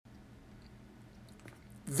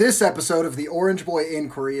This episode of the Orange Boy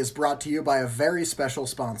Inquiry is brought to you by a very special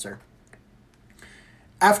sponsor.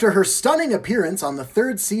 After her stunning appearance on the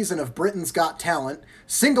third season of Britain's Got Talent,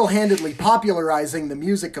 single-handedly popularizing the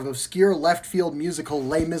music of obscure left-field musical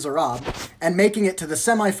Les Miserables, and making it to the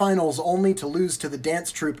semifinals only to lose to the dance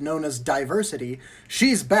troupe known as Diversity,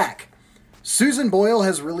 she's back. Susan Boyle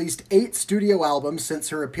has released 8 studio albums since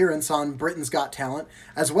her appearance on Britain's Got Talent,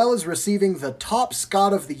 as well as receiving the Top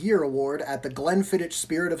Scot of the Year award at the Glenfiddich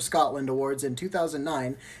Spirit of Scotland Awards in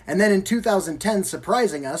 2009, and then in 2010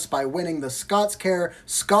 surprising us by winning the Scots Care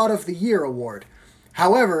Scot of the Year award.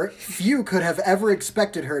 However, few could have ever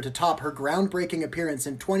expected her to top her groundbreaking appearance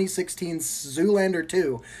in 2016's Zoolander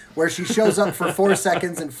 2, where she shows up for 4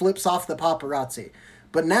 seconds and flips off the paparazzi.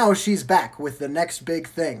 But now she's back with the next big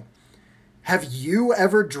thing. Have you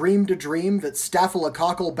ever dreamed a dream that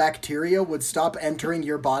staphylococcal bacteria would stop entering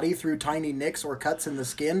your body through tiny nicks or cuts in the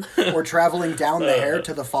skin, or traveling down the hair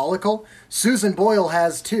to the follicle? Susan Boyle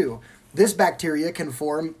has too. This bacteria can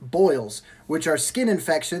form boils, which are skin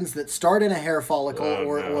infections that start in a hair follicle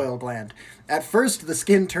oil gland. At first, the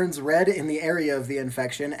skin turns red in the area of the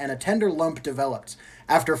infection, and a tender lump develops.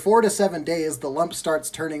 After 4 to 7 days, the lump starts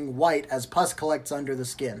turning white as pus collects under the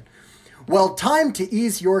skin. Well, time to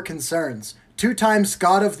ease your concerns. 2-time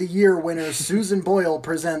Scot of the Year winner Susan Boyle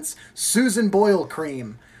presents Susan Boyle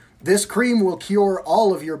Cream. This cream will cure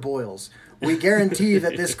all of your boils. We guarantee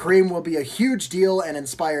that this cream will be a huge deal and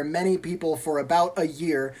inspire many people for about a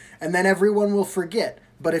year, and then everyone will forget.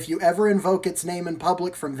 But if you ever invoke its name in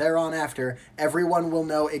public from there on after, everyone will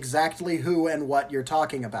know exactly who and what you're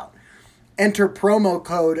talking about. Enter promo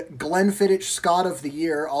code Glenfiddich Scot of the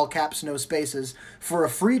Year, all caps, no spaces, for a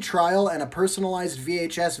free trial and a personalized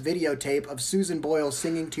VHS videotape of Susan Boyle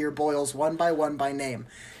singing to your boils one by name.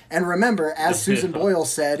 And remember, as Susan Boyle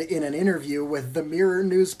said in an interview with the Mirror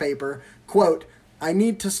newspaper, quote, "I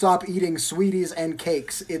need to stop eating sweeties and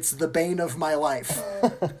cakes. It's the bane of my life."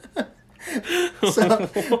 So,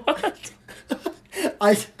 What?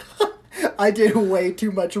 I did way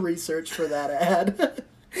too much research for that ad.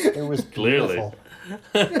 It was beautiful.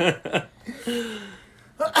 Clearly. I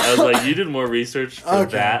was like, you did more research for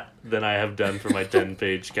that than I have done for my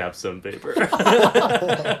 10-page capstone paper.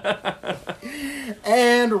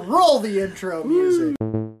 And roll the intro music.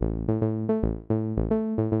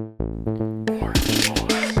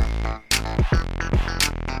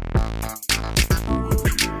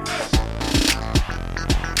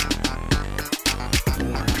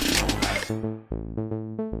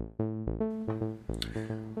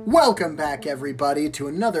 Welcome back, everybody, to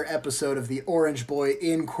another episode of the Orange Boy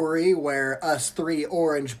Inquiry, where us 3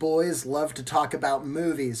 orange boys love to talk about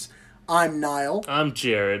movies. I'm Niall. I'm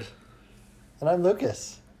Jared. And I'm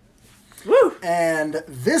Lucas. Woo! And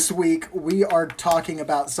this week, we are talking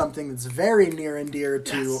about something that's very near and dear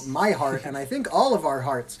to my heart, and I think all of our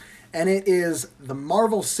hearts, and it is the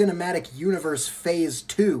Marvel Cinematic Universe Phase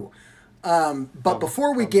 2. But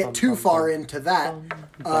before we get too far into that,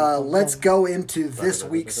 let's go into this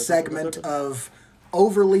week's segment of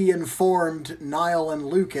overly informed Niall and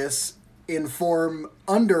Lucas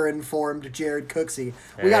underinformed Jared Cooksey.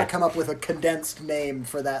 We gotta come up with a condensed name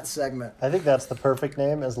for that segment. I think that's the perfect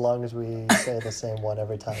name as long as we say the same one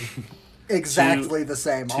every time. Exactly the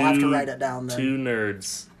same. I'll have to write it down then. 2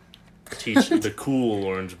 nerds teach the cool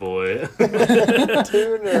orange boy.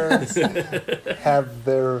 2 nerds have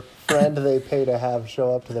their friend they pay to have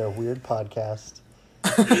show up to their weird podcast.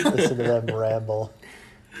 Listen to them ramble.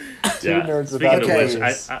 2 nerds about which,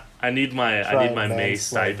 I need my May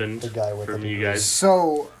stipend from you guys.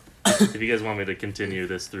 So, if you guys want me to continue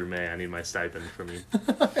this through May, I need my stipend from you.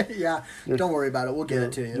 Yeah, don't worry about it. We'll get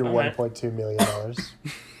it to you. Your $1.2 million.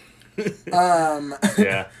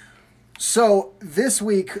 Yeah. So this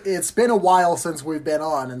week, it's been a while since we've been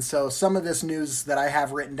on, and so some of this news that I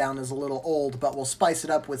have written down is a little old, but we'll spice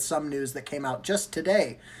it up with some news that came out just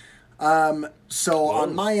today. On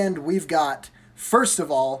my end, we've got, first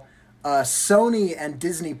of all, Sony and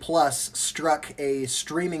Disney Plus struck a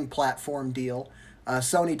streaming platform deal.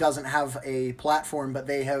 Sony doesn't have a platform, but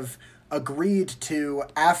they have agreed to,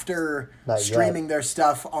 after streaming their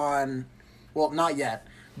stuff on... Well, not yet.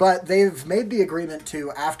 But they've made the agreement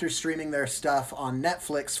to, after streaming their stuff on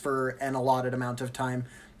Netflix for an allotted amount of time,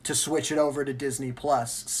 to switch it over to Disney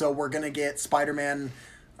Plus. So we're going to get Spider-Man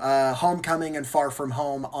Homecoming and Far From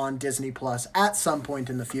Home on Disney Plus at some point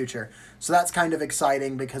in the future. So that's kind of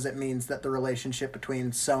exciting because it means that the relationship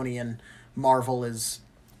between Sony and Marvel is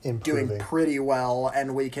doing pretty well,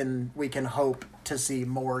 and we can hope to see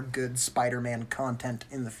more good Spider-Man content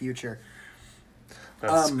in the future.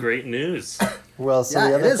 That's great news. Well, so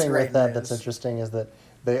the other thing with that that's interesting is that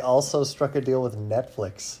they also struck a deal with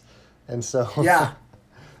Netflix. And so Yeah.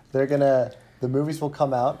 the movies will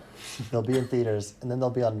come out, they'll be in theaters, and then they'll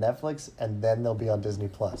be on Netflix, and then they'll be on Disney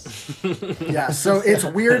Plus. Yeah, so it's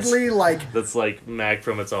weirdly like... That's like Mac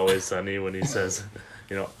from It's Always Sunny when he says,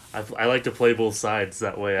 you know, I like to play both sides.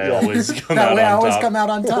 That way I always come out on top. That way I always come out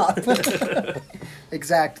on top.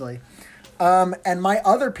 Exactly. And my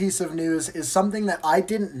other piece of news is something that I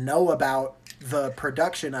didn't know about the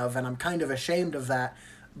production of, and I'm kind of ashamed of that.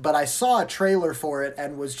 But I saw a trailer for it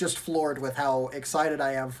and was just floored with how excited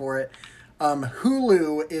I am for it.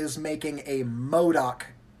 Hulu is making a MODOK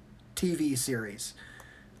TV series.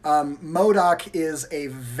 MODOK is a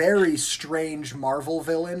very strange Marvel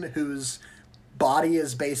villain whose body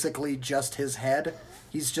is basically just his head.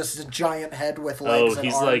 He's just a giant head with legs and arms. Oh,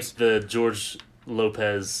 he's like the George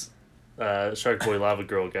Lopez Shark Boy Lava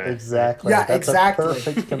Girl guy. Exactly. Yeah, That's exactly. a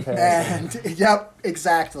perfect comparison. And yep,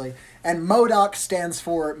 exactly. And MODOK stands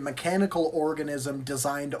for Mechanical Organism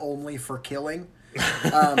Designed Only for Killing.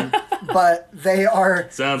 But they're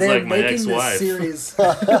like my making ex-wife. This series.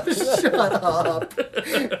 Shut up.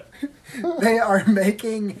 They are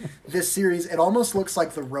making this series. It almost looks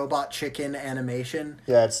like the Robot Chicken animation.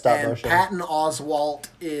 Yeah, it's stop and motion. Patton Oswalt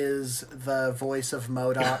is the voice of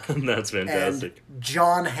MODOK. That's fantastic. And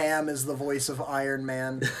John Hamm is the voice of Iron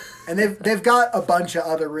Man. And they've got a bunch of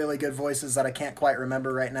other really good voices that I can't quite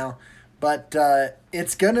remember right now. But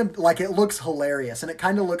it's gonna, like, it looks hilarious. And it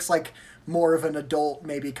kind of looks like more of an adult,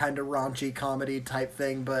 maybe kind of raunchy comedy type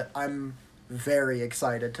thing. But I'm very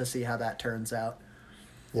excited to see how that turns out.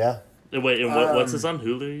 Yeah. Wait, and what's this on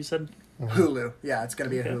Hulu, you said? Hulu. Yeah, it's going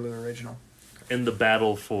to be a Hulu original. And the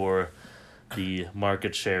battle for the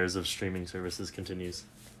market shares of streaming services continues.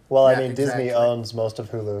 Well, I Yeah, mean, exactly. Disney owns most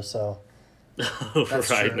of Hulu, so Right,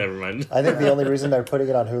 true. never mind. I think the only reason they're putting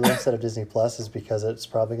it on Hulu instead of Disney Plus is because it's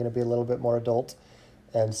probably going to be a little bit more adult.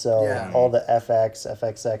 And so Yeah. all the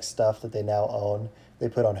FXX stuff that they now own, they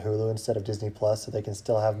put on Hulu instead of Disney Plus, so they can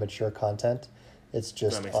still have mature content. It's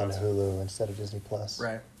just That makes on sense. Hulu instead of Disney Plus.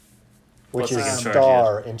 Right. Which Plus they is can charge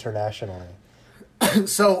Star internationally.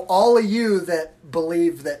 So all of you that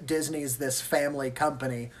believe that Disney's this family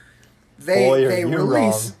company, they Boy, are they you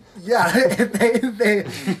release wrong. they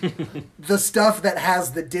the stuff that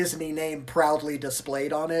has the Disney name proudly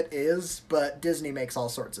displayed on it is, but Disney makes all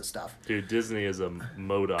sorts of stuff. Dude, Disney is a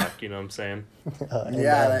MODOK, you know what I'm saying?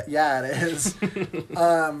 Yeah, it is.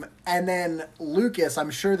 And then Lucas,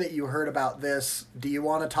 I'm sure that you heard about this. Do you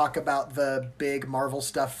want to talk about the big Marvel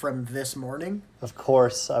stuff from this morning? Of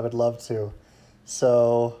course, I would love to.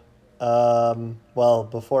 So, well,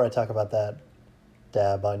 before I talk about that,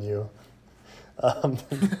 dab on you.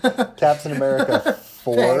 Captain America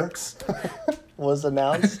 4 Thanks. was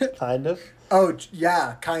announced, kind of. Oh,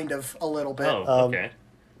 yeah, kind of, a little bit. Oh, okay.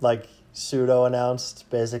 Like, pseudo-announced,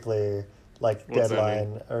 basically, like, What's that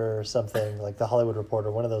Deadline or something. Like, The Hollywood Reporter,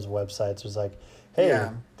 one of those websites was like, hey,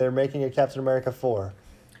 Yeah. they're making a Captain America 4.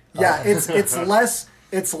 Yeah, it's less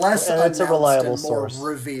And it's a announced reliable and more source.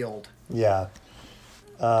 revealed. Yeah.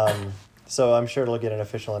 So I'm sure it'll get an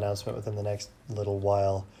official announcement within the next little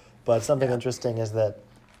while. But something interesting is that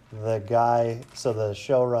the guy, so the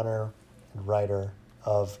showrunner and writer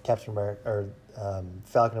of Captain America, or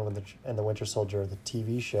Falcon and the Winter Soldier, the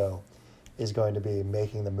TV show, is going to be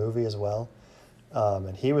making the movie as well.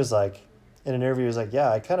 And he was like, in an interview, he was like,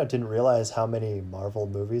 yeah, I kind of didn't realize how many Marvel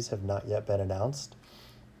movies have not yet been announced.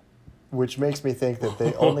 Which makes me think that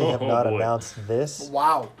they only have not boy. announced this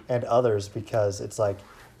Wow. and others, because it's like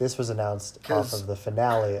this was announced off 'Cause- of the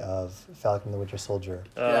finale of Falcon and the Winter Soldier.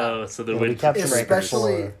 Oh, so the It'll be Winter Captain America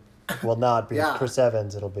Especially- 4 will not be Yeah. Chris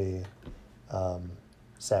Evans. It'll be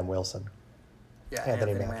Sam Wilson. Yeah,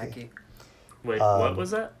 Anthony Anthony Mackie. Mackie. Wait, what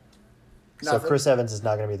was that? So Nothing. Chris Evans is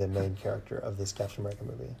not going to be the main character of this Captain America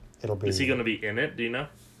movie. It'll be. Is he going to be in it? Do you know?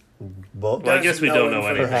 Well, Well, I guess we no don't know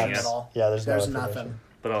information anything perhaps. yet. at all. Yeah, there's no nothing. information.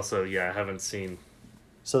 But also, yeah, I haven't seen.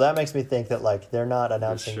 So that makes me think that like they're not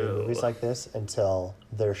announcing new show. movies like this until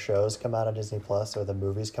their shows come out on Disney Plus or the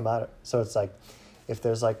movies come out. So it's like if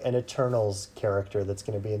there's like an Eternals character that's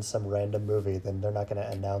going to be in some random movie, then they're not going to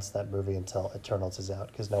announce that movie until Eternals is out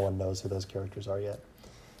because no one knows who those characters are yet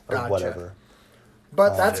or Gotcha. whatever.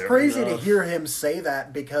 But that's Fair crazy enough. to hear him say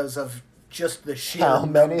that because of just the sheer How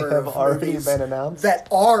many number have of already movies been announced? that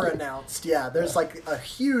are announced. Yeah, there's like a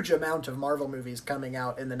huge amount of Marvel movies coming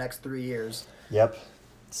out in the next 3 years. Yep.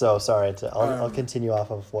 So sorry, I'll continue off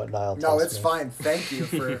of what Niall No, tells it's me. fine. Thank you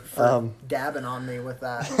for dabbing on me with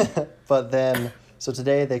that. But then, so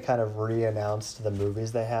today they kind of re-announced the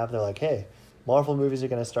movies they have. They're like, hey, Marvel movies are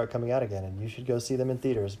going to start coming out again, and you should go see them in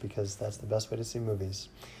theaters because that's the best way to see movies.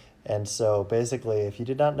 And so basically, if you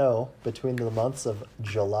did not know, between the months of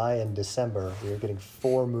July and December, we are getting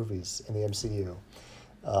 4 movies in the MCU.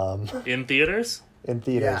 In theaters? In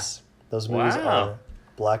theaters. Those movies Wow. are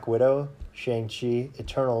Black Widow, Shang-Chi,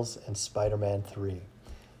 Eternals, and Spider-Man 3.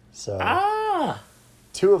 So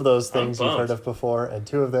 2 of those things you've heard of before, and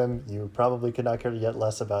 2 of them you probably could not care yet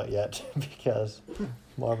less about yet because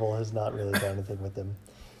Marvel has not really done anything with them.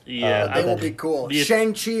 Yeah, They will be cool.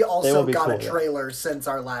 Shang-Chi also got a trailer since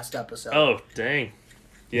our last episode. Oh, dang.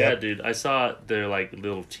 Yeah, Yep. dude. I saw their like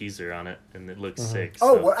little teaser on it, and it looks sick.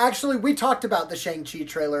 Oh, so. well, actually, we talked about the Shang-Chi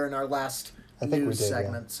trailer in our last I think we news did,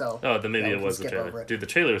 segment. yeah. So Oh, then maybe we it can was the skip over trailer. it. Dude, the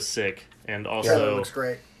trailer was sick, and Trailer also looks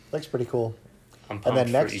great. Looks pretty cool. I'm pumped And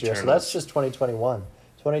then next for year, so Eternals. that's just 2021.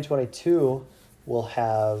 2022 will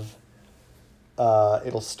have,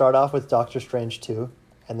 it'll start off with Doctor Strange 2,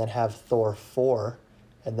 and then have Thor 4,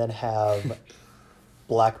 and then have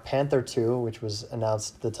Black Panther 2, which was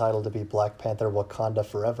announced the title to be Black Panther Wakanda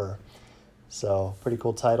Forever. So, pretty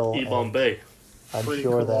cool title. and Bombay. I'm Pretty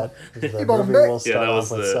sure cool. that the movie Bombay. will Yeah, start that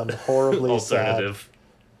was off with the some horribly alternative.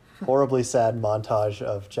 sad montage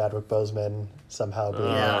of Chadwick Boseman somehow being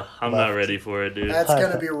I'm not left. ready for it, dude. That's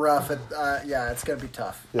gonna be rough. Yeah, it's gonna be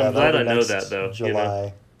tough. Yeah, I'm glad that'll be I know next that, though, you know?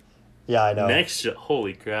 July. Yeah, I know.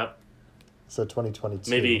 Holy crap. So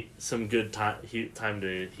 2022. Maybe some good time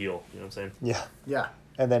to heal. You know what I'm saying? Yeah. Yeah.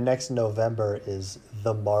 And then next November is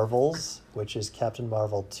The Marvels, which is Captain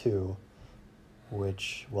Marvel 2,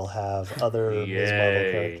 which will have other Ms. Marvel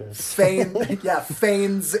Yay. characters.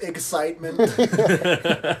 Fane's excitement.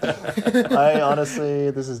 I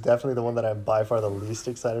honestly, this is definitely the one that I'm by far the least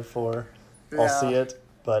excited for. I'll Yeah. see it,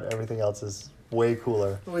 but everything else is way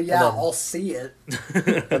cooler. Well, yeah, I'll see it.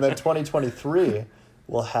 And then 2023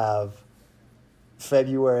 will have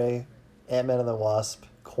February Ant-Man and the Wasp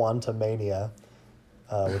Quantumania,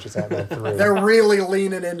 which is Ant-Man 3. They're really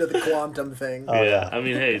leaning into the quantum thing. Oh, yeah. I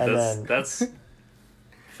mean, hey, And that's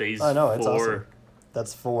phase I know, it's 4. awesome.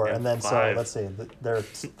 That's 4. Yeah, and then, 5. so, let's see. There are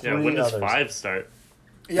 3 Yeah, when does others. 5 start?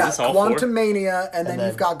 Yeah, this all 4? Quantum Mania, and then then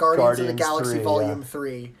you've got Guardians of the Guardians Galaxy 3, Volume yeah.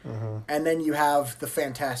 3, and then you have the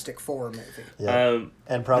Fantastic Four movie. Yeah.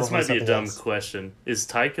 And probably this might be a something dumb else. question. Is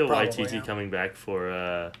Taika Probably, Waititi yeah. coming back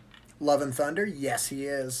for? Love and Thunder? Yes, he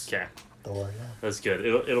is. Okay, Thor, yeah. that's good.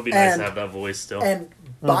 It'll be nice And- to have that voice still. And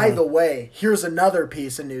by the way, here's another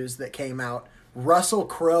piece of news that came out. Russell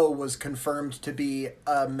Crowe was confirmed to be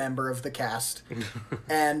a member of the cast,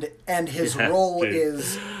 and his Yes, role dude.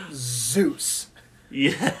 is Zeus,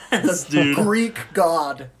 Yes, dude. Greek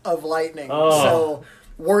god of lightning. Oh. So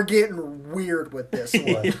we're getting weird with this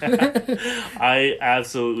one. I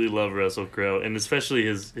absolutely love Russell Crowe, and especially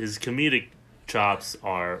his comedic chops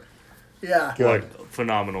are Yeah. Good. like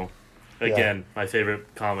phenomenal. Again, my favorite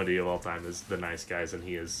comedy of all time is The Nice Guys, and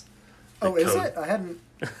he is. the Oh, is code- it? I hadn't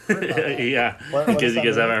heard about that. Yeah, What because is you that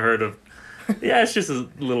guys movie? haven't heard of. Yeah, it's just a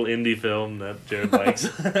little indie film that Jared likes.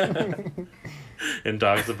 And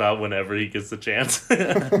talks about whenever he gets the chance.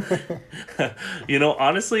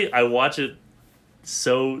 Honestly, I watch it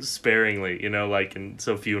so sparingly, like and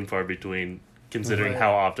so few and far between, considering Right.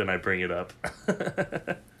 how often I bring it up.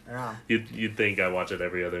 Yeah. You'd think I watch it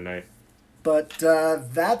every other night. But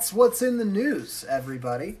that's what's in the news,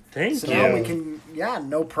 everybody. Thank so you. now we can,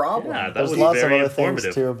 no problem. Yeah, that There's was lots of very other informative.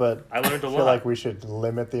 things, too, but I learned a feel lot. like we should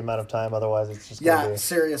limit the amount of time, otherwise it's just going to Yeah, be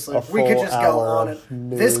seriously. a If we could full just go hour on of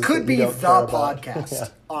and this news could that be you the don't care about. podcast, Yeah.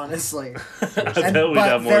 honestly. I bet we'd but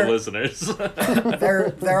have more there- listeners.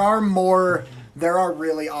 there are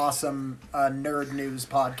really awesome nerd news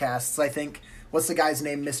podcasts. I think what's the guy's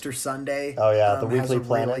name? Mr. Sunday. Oh, yeah, The has Weekly a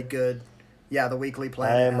Planet. Really good. Yeah, the Weekly I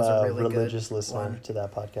Planet am has a a really religious good listener one. to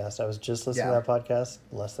that podcast. I was just listening Yeah. to that podcast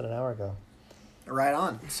less than an hour ago. Right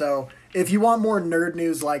on. So if you want more nerd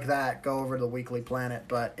news like that, go over to the Weekly Planet.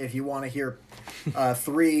 But if you want to hear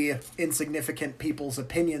 3 insignificant people's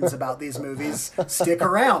opinions about these movies, stick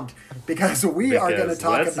around because we are going to Because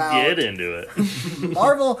talk let's about get into it.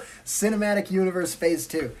 Marvel Cinematic Universe Phase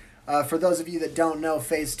 2. For those of you that don't know,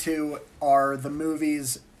 Phase 2 are the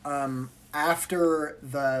movies after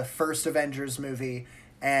the first Avengers movie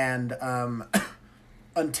and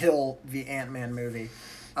until the Ant-Man movie.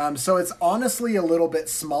 So it's honestly a little bit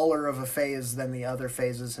smaller of a phase than the other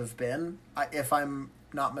phases have been, if I'm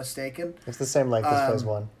not mistaken. It's the same length as Phase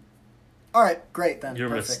 1. All right, great then. You're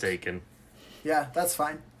Perfect. mistaken. Yeah, that's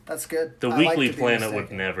fine. That's good. The I like Weekly to be Planet would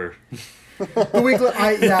mistaken. never. The Weekly...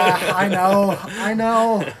 I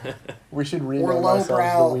know. We should rename lowbrow.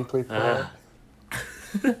 ourselves The Weekly Planet.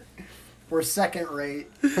 We're second rate.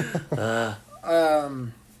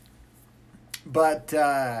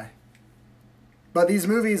 But these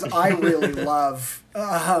movies I really love.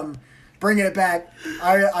 bringing it back.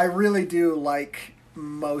 I really do like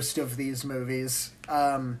most of these movies.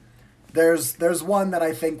 There's one that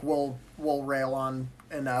I think we'll rail on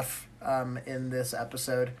enough in this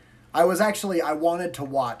episode. I wanted to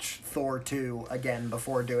watch Thor 2 again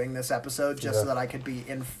before doing this episode just so that I could be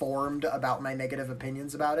informed about my negative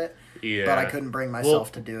opinions about it. Yeah. But I couldn't bring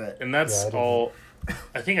myself to do it. And that's all.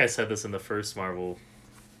 I think I said this in the first Marvel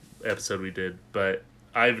episode we did, but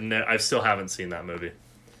I still haven't seen that movie.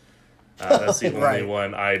 That's the only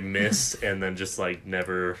one I missed and then just like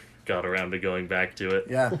never got around to going back to it.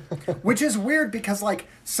 Yeah. Which is weird because like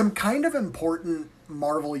some kind of important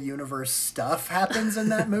Marvel Universe stuff happens in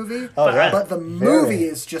that movie, but the movie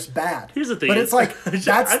is just bad. Here's the thing. But it's like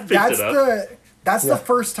that's the the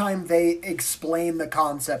first time they explain the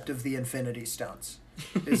concept of the Infinity Stones.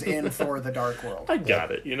 Is in Thor the Dark World. I got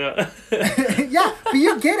it, you know? Yeah, but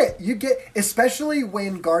you get it. You get, especially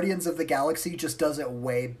when Guardians of the Galaxy just does it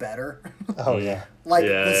way better. Oh, yeah.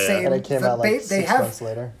 The same. And it came out like 6 months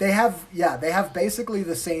later. They have basically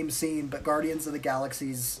the same scene, but Guardians of the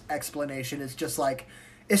Galaxy's explanation is just like,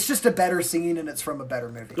 it's just a better scene and it's from a better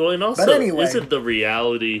movie. Well, and also, but anyway, is it the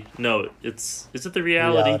reality? No, is it the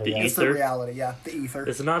reality? The ether? It's the reality, yeah. The ether.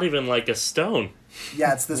 It's not even like a stone.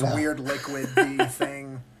 Yeah, it's this weird liquid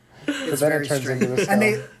thing. It's then very it turns strange. into a stone.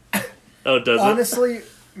 And they, does honestly,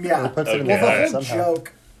 yeah. It puts it in Well, the the whole somehow.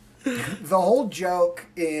 the whole joke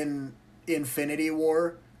in Infinity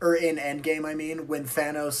War, or in Endgame, I mean, when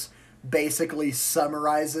Thanos basically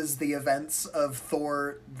summarizes the events of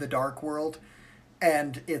Thor: The Dark World,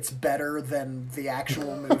 and it's better than the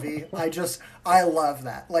actual movie. I love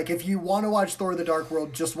that. Like, if you want to watch Thor: The Dark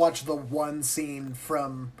World, just watch the one scene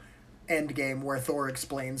from Endgame where Thor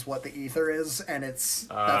explains what the ether is, and that's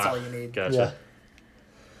all you need. Gotcha. Yeah.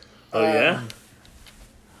 Oh, yeah?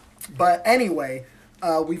 But anyway,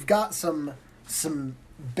 we've got some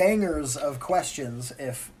bangers of questions,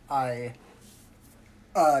 if I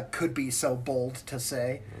could be so bold to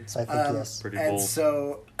say. I think yes. Pretty And bold.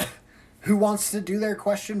 so, who wants to do their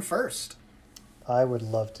question first? I would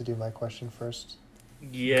love to do my question first.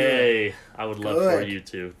 Yay. I would love for Good. you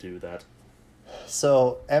to do that.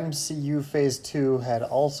 So, MCU Phase 2 had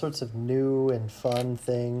all sorts of new and fun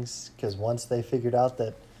things, because once they figured out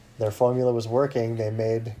that their formula was working, they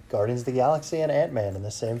made Guardians of the Galaxy and Ant-Man in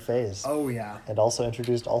the same phase. Oh, yeah. And also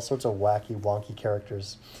introduced all sorts of wacky, wonky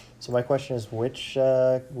characters. So my question is, which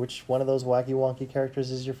one of those wacky, wonky characters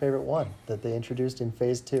is your favorite one that they introduced in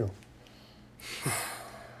Phase 2?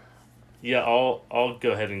 Yeah, I'll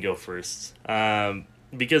go ahead and go first.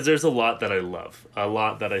 Because there's a lot that I love. A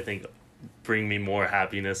lot that I think bring me more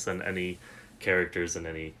happiness than any characters in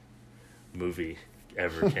any movie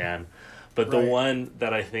ever can. But the one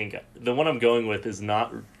that I think, the one I'm going with is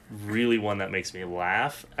not really one that makes me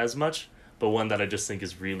laugh as much, but one that I just think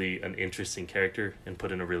is really an interesting character and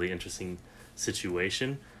put in a really interesting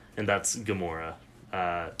situation, and that's Gamora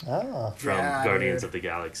from Guardians of the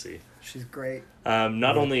Galaxy. She's great.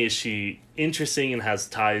 Not only is she interesting and has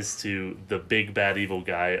ties to the big bad evil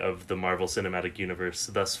guy of the Marvel Cinematic Universe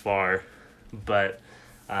thus far, but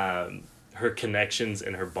her connections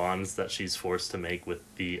and her bonds that she's forced to make with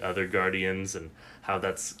the other Guardians, and how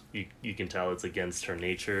that's you can tell it's against her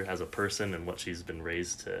nature as a person and what she's been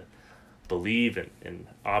raised to believe and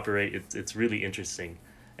operate. It's really interesting,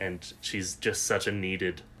 and she's just such a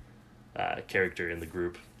needed character in the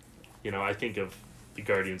group. You know, I think of the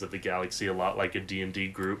Guardians of the Galaxy a lot like a D&D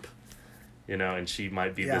group, you know, and she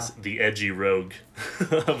might be the edgy rogue of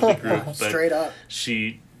the group, but Straight up.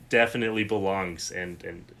 she definitely belongs,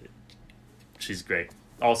 and she's great.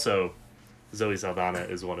 Also, Zoe Saldana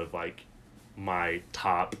is one of like my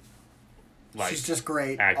top She's just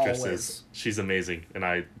great. actresses. Always. She's amazing, and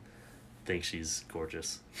I think she's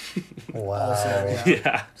gorgeous. Wow. Also,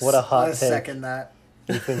 Yeah. What a I hot take. second that.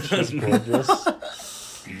 You think she's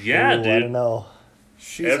gorgeous? Yeah, Ooh, I dude. don't know.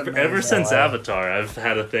 She's Ever amazing. since Avatar, I've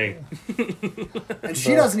had a thing. And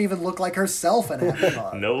she doesn't even look like herself in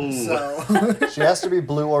Avatar. No. So She has to be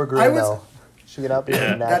blue or green, I was- though. She cannot be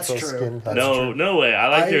Yeah. a natural That's true. skin color. No way. I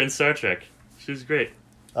liked her I- in Star Trek. She was great.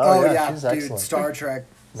 Oh, yeah, yeah, she's dude, excellent. Star Trek.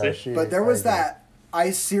 No, she, But there I was agree. that.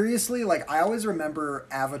 I seriously, like, I always remember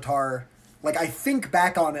Avatar. Like, I think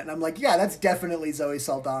back on it, and I'm like, yeah, that's definitely Zoe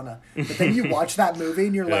Saldana. But then you watch that movie,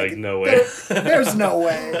 and you're You're like, like, no way. There's no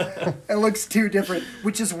way. It looks too different.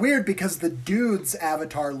 Which is weird, because the dude's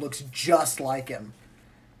avatar looks just like him.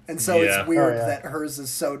 And so Yeah. it's weird Oh, yeah. that hers is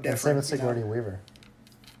so And same different. with you know? Sigourney Weaver.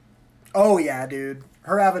 Oh, yeah, dude.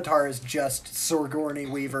 Her avatar is just Sigourney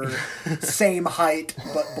Weaver, same height,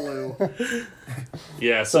 but blue.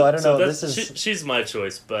 Yeah, So I don't know, That's, this is- she's my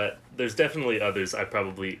choice, but there's definitely others I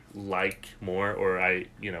probably like more, or I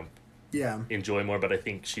enjoy more, but I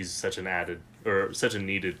think she's such an added or such a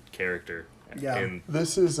needed character in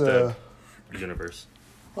This is the a universe.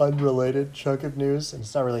 unrelated chunk of news, and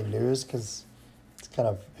it's not really news because it's kind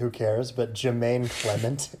of who cares. But Jermaine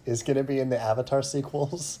Clement is going to be in the Avatar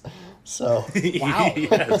sequels, so Wow.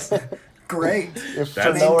 Yes. Great. if for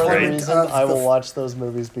That's no other great. reason, Of I the will watch those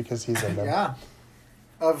movies because he's in them. Yeah.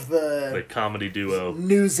 Of The the comedy duo.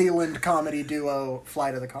 New Zealand comedy duo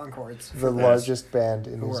Flight of the Conchords. The largest band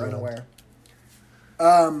in Who New are Zealand. unaware.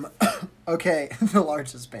 Okay, the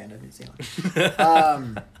largest band in New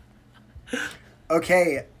Zealand.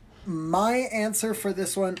 Okay, my answer for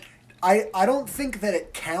this one, I don't think that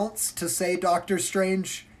it counts to say Doctor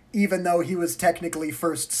Strange, even though he was technically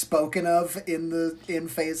first spoken of in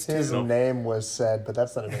Phase 2. His name was said, but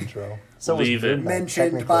that's not an intro. So was Leave it. Moon Knight,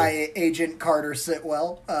 Mentioned technically. by Agent Carter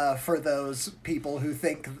Sitwell, for those people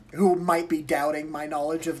who might be doubting my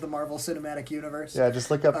knowledge of the Marvel Cinematic Universe. Yeah,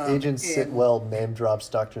 just look up Agent in- Sitwell name drops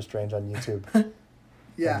Doctor Strange on YouTube.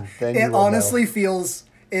 Yeah, And then you it will honestly know.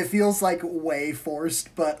 feels like way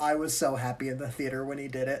forced, but I was so happy in the theater when he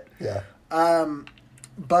did it. Yeah.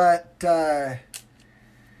 But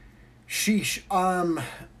sheesh,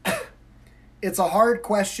 it's a hard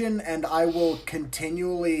question, and I will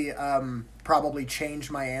continually probably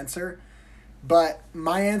change my answer. But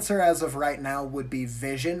my answer as of right now would be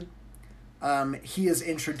Vision. He is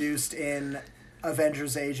introduced in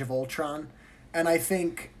Avengers: Age of Ultron, and I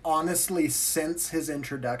think honestly, since his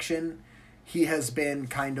introduction, he has been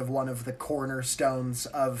kind of one of the cornerstones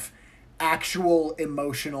of actual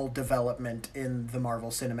emotional development in the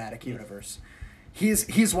Marvel Cinematic Universe.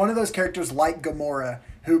 He's one of those characters like Gamora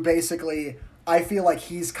who basically I feel like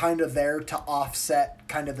he's kind of there to offset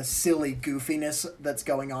kind of the silly goofiness that's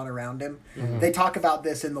going on around him. Mm-hmm. They talk about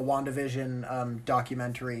this in the WandaVision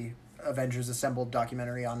documentary, Avengers Assembled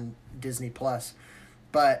documentary on Disney Plus.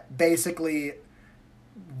 But basically,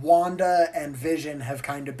 Wanda and Vision have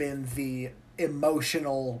kind of been the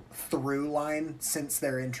emotional through line since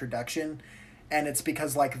their introduction. And it's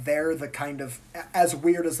because, like, they're the kind of, as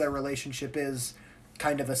weird as their relationship is,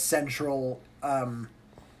 kind of a central,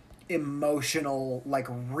 emotional, like,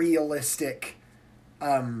 realistic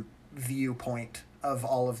viewpoint of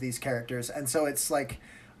all of these characters. And so it's like,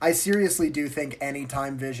 I seriously do think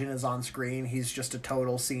anytime Vision is on screen, he's just a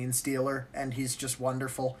total scene stealer, and he's just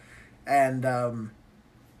wonderful. And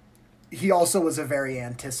he also was a very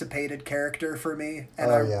anticipated character for me.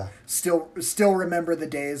 And still remember the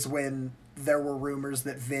days when there were rumors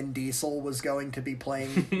that Vin Diesel was going to be playing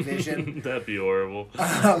Vision. That'd be horrible.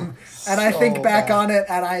 And I think back on it,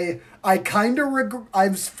 and I kind of I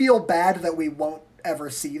feel bad that we won't ever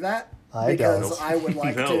see that. Because I would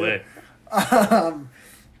like no to. way.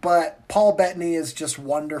 But Paul Bettany is just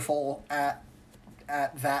wonderful at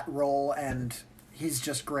that role, and he's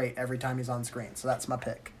just great every time he's on screen. So that's my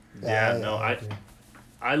pick.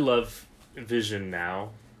 I love Vision now.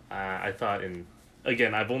 I thought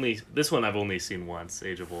I've only seen once,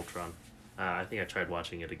 Age of Ultron. I think I tried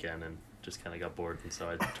watching it again and just kind of got bored, and so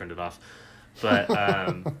I turned it off. But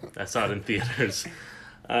I saw it in theaters.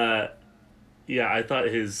 I thought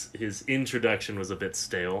his introduction was a bit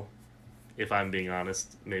stale. If I'm being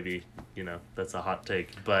honest, maybe, that's a hot take,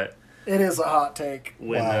 but it is a hot take.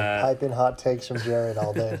 When hyping hot takes from Jared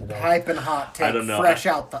all day today. Hyping hot take, I don't know. fresh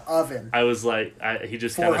out the oven. I was like, he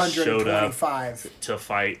just kind of showed up to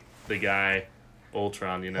fight the guy,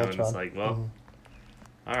 Ultron, and it's like, well,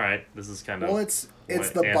 all right, this is kind of it's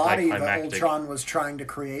the body that Ultron was trying to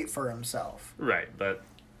create for himself. Right, but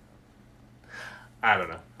I don't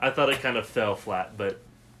know. I thought it kind of fell flat, but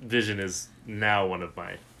Vision is now one of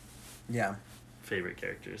my favorite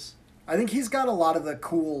characters. I think he's got a lot of the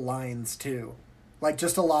cool lines too, like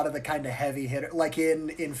just a lot of the kind of heavy hitter, like in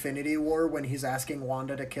Infinity War when he's asking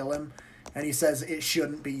Wanda to kill him, and he says it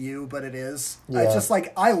shouldn't be you, but it is. I just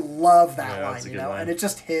I love that line, line, and it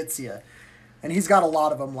just hits you. And he's got a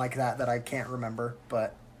lot of them like that I can't remember,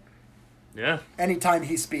 but anytime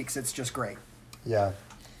he speaks, it's just great. Yeah,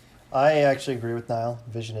 I actually agree with Niall.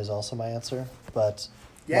 Vision is also my answer, but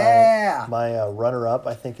my runner-up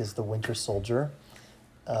I think is the Winter Soldier.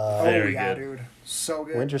 Very good. Dude, so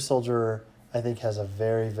good. Winter Soldier I think has a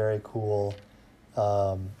very, very cool.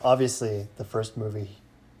 Obviously, the first movie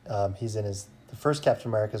he's in is the first Captain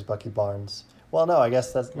America is Bucky Barnes. Well, no, I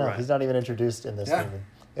guess he's not even introduced in this movie.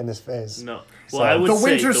 In this phase. No. Well, I would say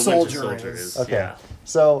Winter the Soldier Winter Soldier is. Okay. Yeah.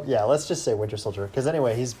 So, let's just say Winter Soldier. Because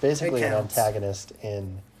anyway, he's basically an antagonist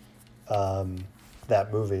in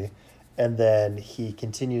that movie. And then he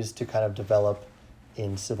continues to kind of develop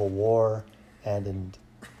in Civil War and in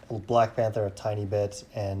Black Panther a tiny bit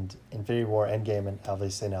and Infinity War, Endgame, and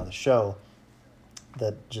obviously now the show.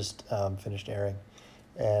 that just finished airing,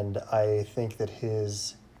 and I think that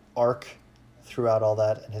his arc throughout all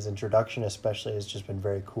that and his introduction especially has just been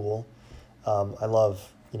very cool. I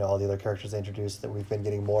love all the other characters they introduced that we've been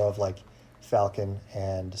getting more of, like Falcon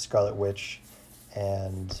and Scarlet Witch,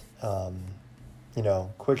 and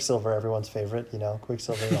Quicksilver, everyone's favorite.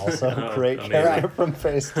 Quicksilver also great character from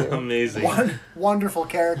Phase 2. Amazing. Wonderful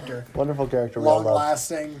character. Wonderful character. Long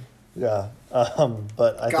lasting. Yeah.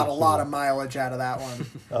 But I got a lot of mileage out of that one.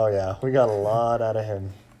 Oh yeah, we got a lot out of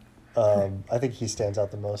him. I think he stands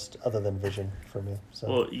out the most, other than Vision, for me. So.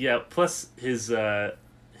 Well, yeah. Plus his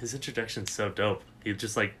introduction's so dope. He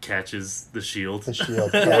just like catches the shield. The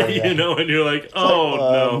shield, yeah. And you're like,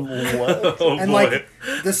 oh no, what? oh and boy. like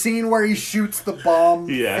the scene where he shoots the bomb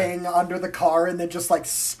Yeah. thing under the car and then just like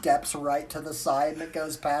steps right to the side and it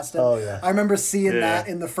goes past him. Oh, yeah. I remember seeing that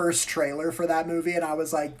in the first trailer for that movie and I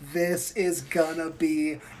was like, this is gonna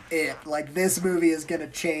be it. Like, this movie is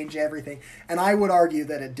gonna change everything. And I would argue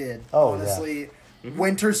that it did. Oh, honestly. yeah.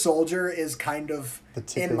 Winter Soldier is kind of,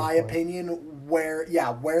 in my opinion, where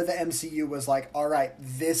the MCU was like, all right,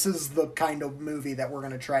 this is the kind of movie that we're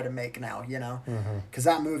going to try to make now, Because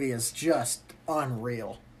that movie is just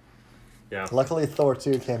unreal. Yeah. Luckily, Thor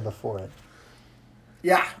 2 came before it.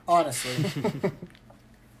 Yeah, honestly.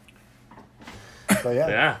 But yeah.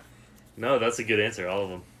 Yeah. No, that's a good answer. All of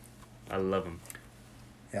them. I love them.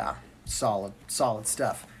 Yeah, solid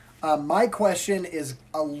stuff. My question is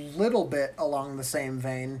a little bit along the same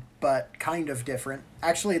vein, but kind of different.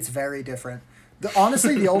 Actually, it's very different.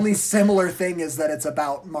 Honestly, the only similar thing is that it's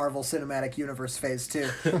about Marvel Cinematic Universe Phase 2.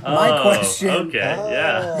 My question... Okay,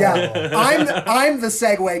 yeah. Yeah, I'm the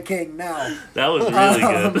segue king now. That was really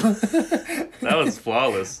good. That was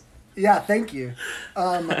flawless. Yeah, thank you.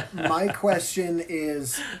 My question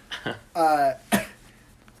is... I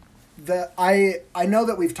know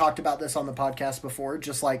that we've talked about this on the podcast before,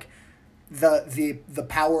 just like the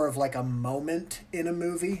power of like a moment in a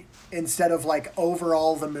movie instead of like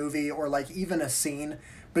overall the movie or like even a scene,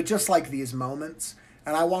 but just like these moments.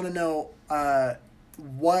 And I want to know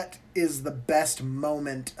what is the best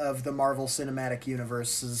moment of the Marvel Cinematic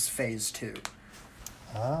Universe's Phase 2?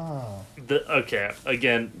 Oh. Okay,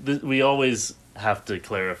 again, we always have to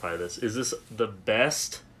clarify this. Is this the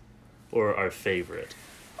best or our favorite?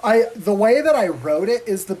 The way that I wrote it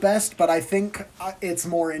is the best, but I think it's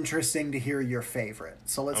more interesting to hear your favorite.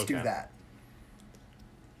 So let's do that.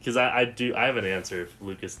 Because I have an answer if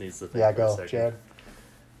Lucas needs to think. Yeah, for a go, second. Jared.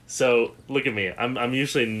 So look at me. I'm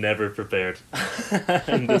usually never prepared.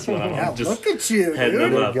 And this one, I'm just look at you, heading dude.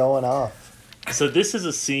 them You're up. going off. So this is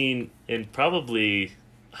a scene in probably,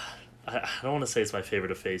 I don't want to say it's my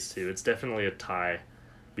favorite of Phase 2. It's definitely a tie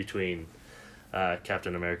between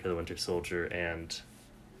Captain America: The Winter Soldier and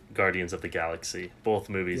Guardians of the Galaxy. Both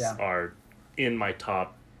movies are in my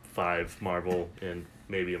top 5 Marvel and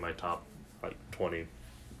maybe in my top like 20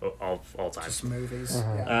 all time. Just movies.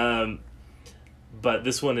 But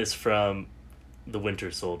this one is from The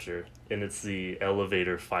Winter Soldier, and it's the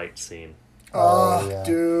elevator fight scene. Oh, yeah.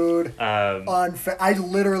 Dude. I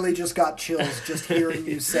literally just got chills just hearing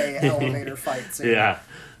you say elevator fight scene. Yeah.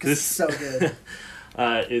 This is so good.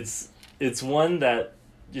 It's one that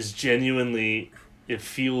is genuinely, it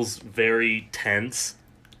feels very tense,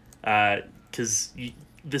 because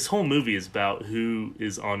this whole movie is about who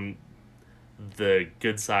is on the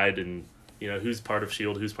good side and, who's part of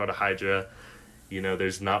S.H.I.E.L.D., who's part of Hydra.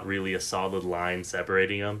 There's not really a solid line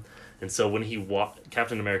separating them. And so when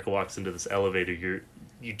Captain America walks into this elevator,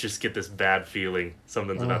 you just get this bad feeling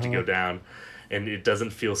something's about to go down, and it doesn't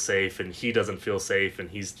feel safe, and he doesn't feel safe, and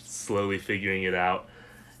he's slowly figuring it out.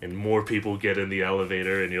 And more people get in the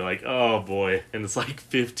elevator, and you're like, oh boy. And it's like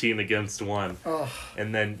 15 against 1. Oh.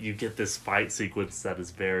 And then you get this fight sequence that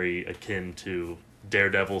is very akin to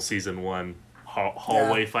Daredevil Season 1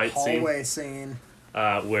 hallway fight scene. Hallway scene.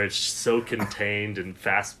 Where it's so contained and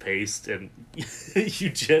fast-paced, and you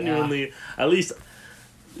genuinely, at least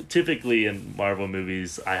typically in Marvel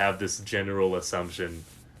movies, I have this general assumption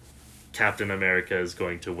Captain America is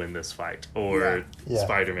going to win this fight, or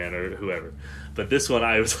Spider-Man, or whoever. But this one,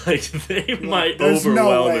 I was like, they might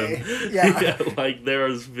overwhelm him. Yeah. Like,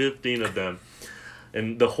 there's 15 of them.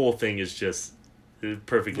 And the whole thing is just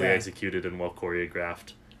perfectly executed and well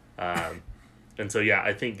choreographed. And so,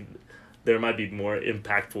 I think there might be more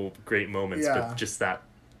impactful, great moments, but just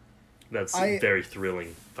that's very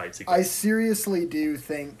thrilling fight sequence. I seriously do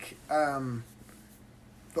think,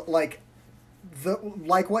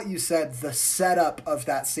 like what you said, the setup of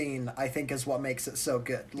that scene, I think, is what makes it so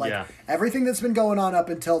good. Like, everything that's been going on up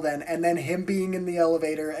until then, and then him being in the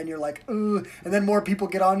elevator, and you're like, ooh, and then more people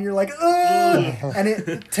get on, and you're like, ooh,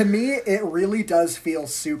 and to me, it really does feel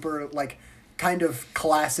super, like, kind of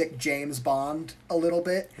classic James Bond a little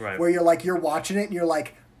bit, right. Where you're like, you're watching it, and you're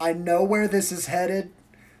like, I know where this is headed,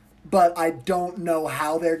 but I don't know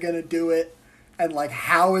how they're gonna do it. And, like,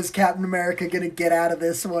 how is Captain America going to get out of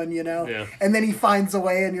this one, you know? Yeah. And then he finds a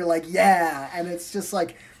way, and you're like, yeah. And it's just,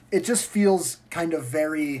 like, it just feels kind of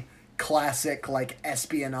very classic, like,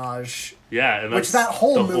 espionage. Yeah, and that's which that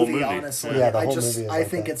whole the movie, honestly. Yeah, the whole movie is I like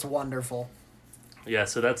think that. it's wonderful. Yeah,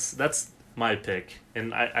 so that's my pick.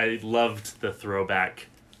 And I loved the throwback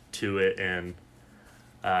to it in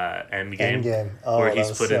Endgame. Oh, where that he's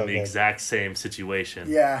was put so in the good. exact same situation.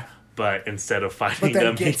 Yeah. But instead of fighting then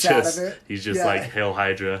them, gets out of it. he's just Yeah. like, Hail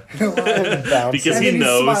Hydra. Bouncing. Because And he then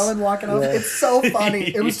knows. he's smiling, walking off. Yeah. It's so funny.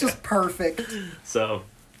 It was just perfect. So,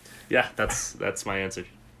 yeah, that's my answer.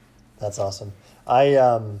 That's awesome. I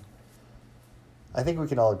think we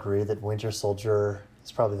can all agree that Winter Soldier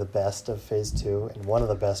is probably the best of Phase 2 and one of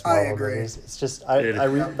the best I Marvel agree. movies. It's just It-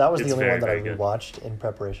 that was the it's only very, one that I very good. rewatched in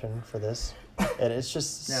preparation for this, and it's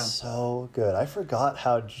just Yeah. so good. I forgot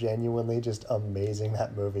how genuinely just amazing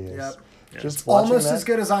that movie is. Yep. Just watching Almost that, as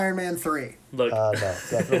good as Iron Man 3. Look, No,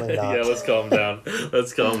 definitely not. yeah, let's calm down.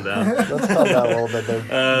 Let's calm down. Let's calm down a little bit there.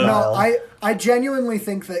 No, Niall. I genuinely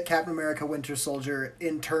think that Captain America Winter Soldier,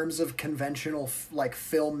 in terms of conventional like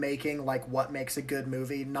filmmaking, like what makes a good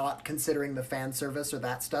movie, not considering the fan service or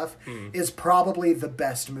that stuff, is probably the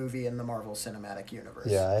best movie in the Marvel Cinematic Universe.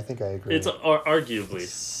 Yeah, I think I agree. It's arguably, definitely.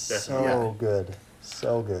 so good.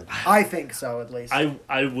 So good. I think so, at least.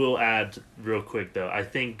 I will add real quick though. I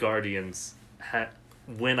think Guardians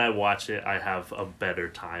when I watch it, I have a better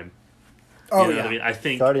time. oh, You know yeah. what I mean? I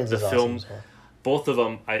think Guardians the is film, awesome as well. both of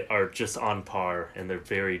them are just on par and they're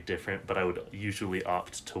very different. But I would usually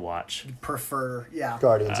opt to watch. Prefer, yeah.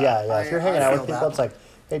 Guardians, yeah. If you're hanging I out feel with people, that. it's like,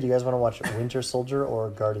 hey, do you guys want to watch Winter Soldier or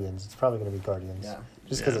Guardians? It's probably going to be Guardians. Yeah.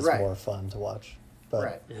 Just because Yeah. it's Right. more fun to watch. But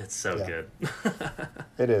Right. It's so Yeah. good.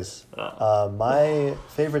 it is. My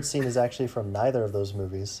favorite scene is actually from neither of those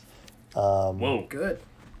movies. Whoa. Good.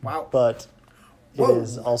 Wow. But it Whoa.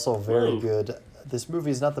 is also very Whoa. good. This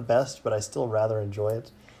movie is not the best, but I still rather enjoy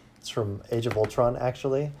it. It's from Age of Ultron,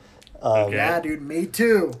 actually. Okay. Yeah, dude, me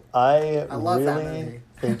too. I love that really movie.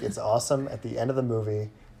 think it's awesome at the end of the movie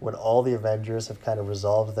when all the Avengers have kind of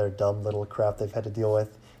resolved their dumb little crap they've had to deal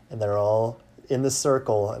with, and they're all in the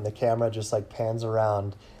circle, and the camera just like pans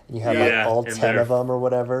around, and you have Yeah, like all and 10 they're- of them or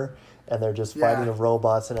whatever, and they're just fighting Yeah. the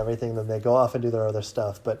robots and everything. Then they go off and do their other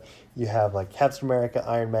stuff. But you have like Captain America,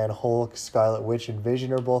 Iron Man, Hulk, Scarlet Witch, and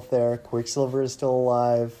Vision are both there. Quicksilver is still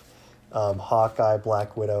alive. Hawkeye,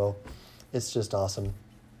 Black Widow. It's just awesome.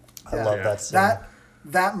 I Yeah. love Yeah. that scene.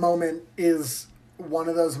 That moment is one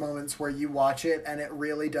of those moments where you watch it and it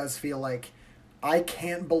really does feel like I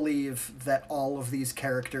can't believe that all of these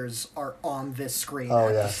characters are on this screen Oh,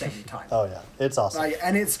 at yeah. the same time. Oh yeah, it's awesome. Like,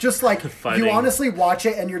 and it's just like Fighting. you honestly watch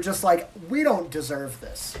it and you're just like, we don't deserve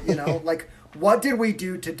this, you know? Like, what did we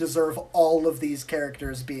do to deserve all of these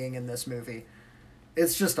characters being in this movie?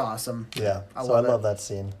 It's just awesome. Yeah, I so I love it. love that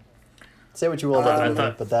scene. Say what you will about I the movie,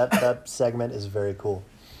 thought- but that segment is very cool.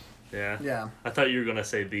 Yeah. Yeah. I thought you were gonna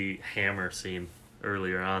say the hammer scene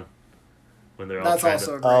earlier on, when they're all That's trying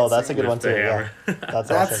also a to great Oh, that's a scene. good one lift the too. Yeah, hammer. that's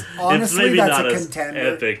That's awesome. It's honestly maybe that's not a as contender.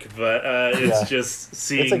 epic, but it's Yeah. just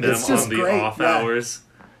seeing It's a good them scene. on It's the just great, off yeah. hours.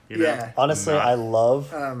 You know? Yeah. Honestly, Not- I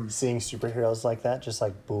love Um, seeing superheroes like that, just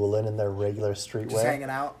like booling in their regular street Just wear. hanging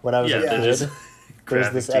out. When I was Yeah, a they're kid, just there's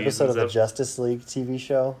graphic this tees episode and of the stuff. Justice League TV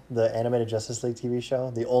show, the animated Justice League TV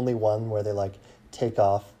show, the only one where they like take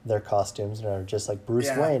off their costumes and are just like Bruce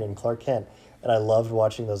Yeah. Wayne and Clark Kent. And I loved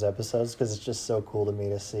watching those episodes because it's just so cool to me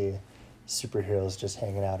to see superheroes just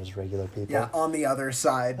hanging out as regular people. Yeah, on the other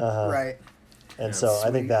side, Uh-huh. right? And Yeah, so I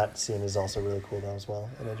sweet. think that scene is also really cool though as well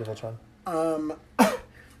in Age of Ultron.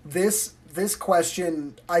 This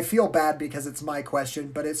question, I feel bad because it's my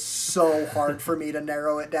question, but it's so hard for me to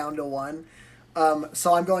narrow it down to one.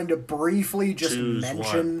 So I'm going to briefly just Choose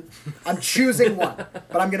mention. I'm choosing one,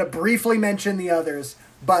 but I'm going to briefly mention the others.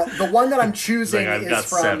 But the one that I'm It's choosing like I've is got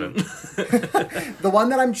from 7. the one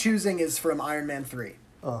that I'm choosing is from Iron Man 3.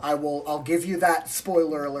 Oh. I'll give you that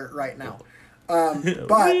spoiler alert right now.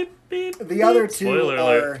 But Beep, beep, the other beep. two Spoiler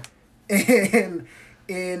alert. are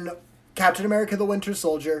in Captain America: The Winter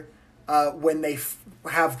Soldier, when they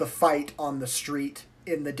have the fight on the street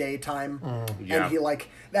in the daytime, Yeah. and he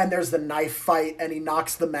and there's the knife fight, and he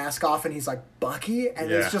knocks the mask off, and he's like, Bucky, and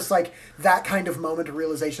Yeah. it's just like that kind of moment of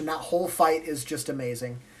realization. That whole fight is just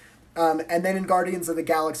amazing. And then in Guardians of the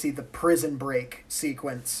Galaxy, the prison break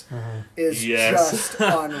sequence is Yes. just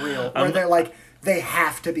unreal. Where they're like, they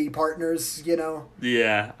have to be partners, you know?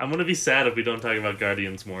 Yeah, I'm gonna be sad if we don't talk about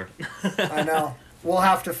Guardians more. I know. We'll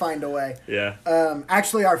have to find a way. Yeah.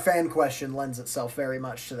 Actually, our fan question lends itself very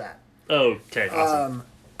much to that. Okay, awesome.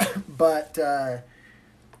 But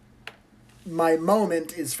my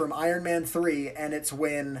moment is from Iron Man 3, and it's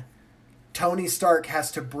when Tony Stark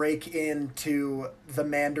has to break into the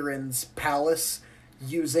Mandarin's palace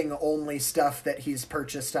using only stuff that he's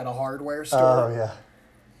purchased at a hardware store. Oh, yeah.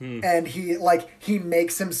 And he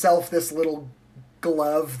makes himself this little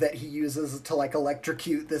glove that he uses to like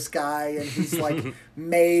electrocute this guy, and he's like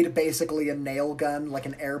made basically a nail gun, like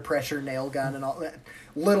an air pressure nail gun, and all that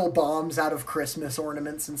little bombs out of Christmas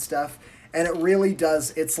ornaments and stuff. And it really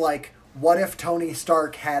does. It's like, what if Tony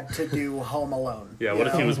Stark had to do Home Alone? Yeah, what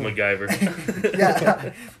if he was MacGyver?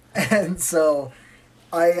 Yeah, and so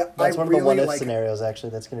That's one of the really what-if like, scenarios, actually,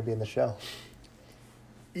 that's going to be in the show.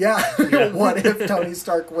 Yeah, what if Tony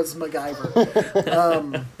Stark was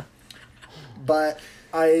MacGyver? But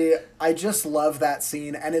I just love that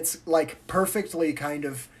scene, and it's like perfectly kind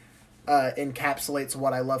of encapsulates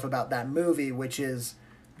what I love about that movie, which is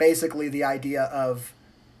basically the idea of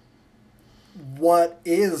what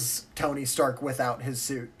is Tony Stark without his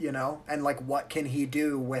suit, you know, and like what can he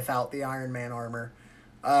do without the Iron Man armor?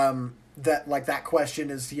 That question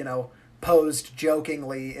is, you know, posed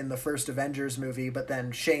jokingly in the first Avengers movie, but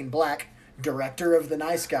then Shane Black, director of The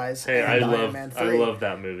Nice Guys, Hey, and Iron Man 3. I love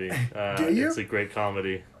that movie. Do you? It's a great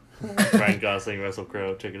comedy. Ryan Gosling, Russell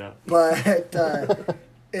Crowe, check it out. But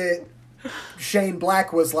Shane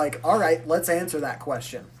Black was like, all right, let's answer that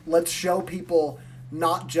question. Let's show people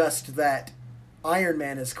not just that Iron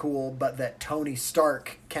Man is cool, but that Tony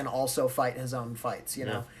Stark can also fight his own fights, you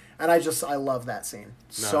know? And I love that scene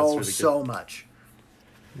so much.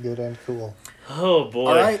 Good and cool. Oh, boy.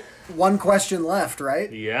 All right, one question left,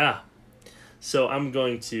 right? Yeah. So I'm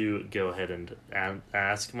going to go ahead and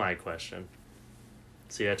ask my question.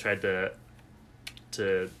 See, I tried to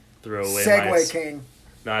throw away Segway King.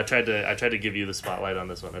 No, I tried to give you the spotlight on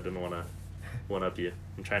this one. I didn't want to one up you.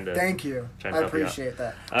 I'm trying to. Thank you. Trying to I help you out. appreciate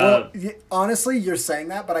that. Well, honestly, you're saying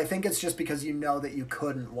that, but I think it's just because you know that you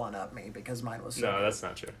couldn't one up me because mine was so No, good. that's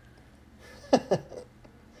not true.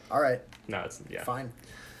 All right. No, it's yeah. Fine.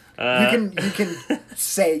 You can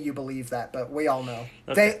say you believe that, but we all know.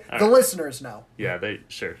 Okay, The listeners know. Yeah, they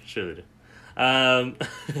sure they do.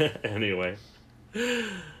 Anyway,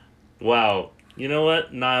 wow. You know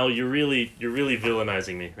what, Niall? You're really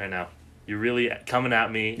villainizing me right now. You're really coming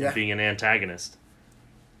at me and being an antagonist.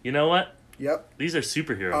 You know what? Yep. These are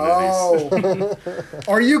superhero movies.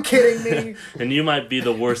 Are you kidding me? And you might be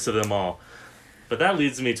the worst of them all. But that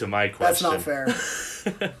leads me to my question. That's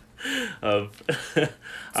not fair.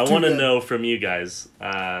 I want to know from you guys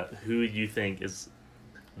who you think is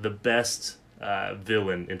the best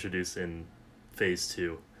villain introduced in Phase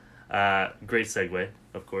 2. Great segue,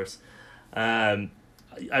 of course.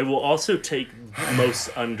 I will also take most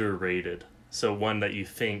underrated. So one that you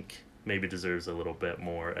think maybe deserves a little bit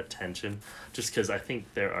more attention. Just because I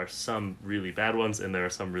think there are some really bad ones and there are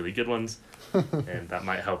some really good ones. And that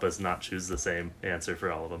might help us not choose the same answer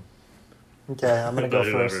for all of them. Okay, I'm going to go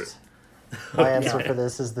first. My answer for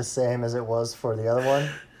this is the same as it was for the other one.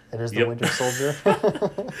 It is the Winter Soldier.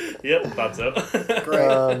 Yep, thought so. Great.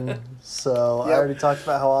 I already talked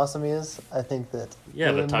about how awesome he is. I think that...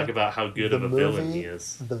 Yeah, but talk about how good of a villain he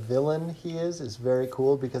is. The villain he is very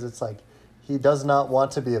cool because it's like, he does not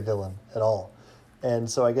want to be a villain at all. And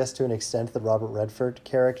so I guess to an extent, the Robert Redford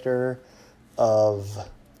character of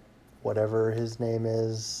whatever his name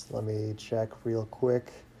is, let me check real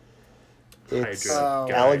quick. It's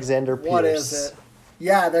Alexander Pierce. What is it?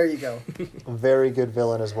 Yeah, there you go. Very good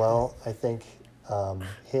villain as well. I think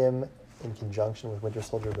him in conjunction with Winter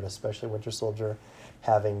Soldier, but especially Winter Soldier,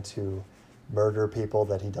 having to murder people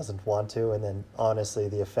that he doesn't want to, and then honestly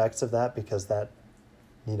the effects of that, because that,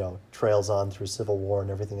 you know, trails on through Civil War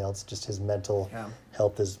and everything else, just his mental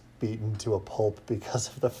health is beaten to a pulp because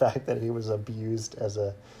of the fact that he was abused as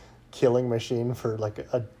a killing machine for like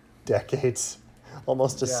a decades,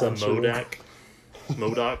 almost a century.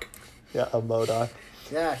 MODOK. Yeah, a MODOK.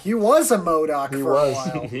 Yeah, he was a MODOK for a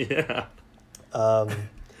while. Yeah.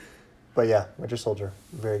 But yeah, Winter Soldier,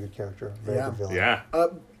 very good character, very good villain. Yeah.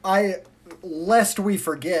 Lest we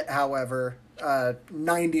forget, however,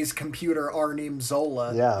 90s computer Arnim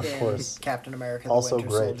Zola in course. Captain America the Also Winter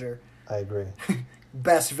great. Soldier. I agree.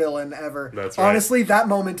 Best villain ever. That's right. Honestly, that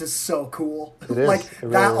moment is so cool. It is. Like, It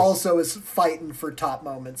really that is. also is fighting for top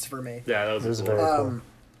moments for me. Yeah, that was It was cool. very cool.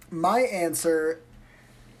 My answer...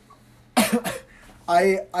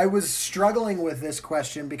 I was struggling with this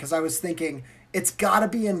question because I was thinking it's got to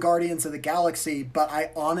be in Guardians of the Galaxy, but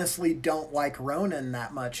I honestly don't like Ronan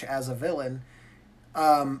that much as a villain.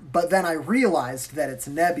 But then I realized that it's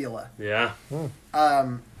Nebula. Yeah.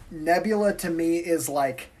 Nebula to me is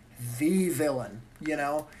like the villain, you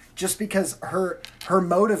know, just because her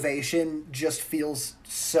motivation just feels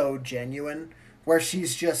so genuine, where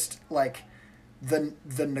she's just like the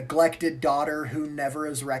neglected daughter who never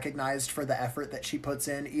is recognized for the effort that she puts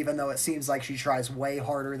in, even though it seems like she tries way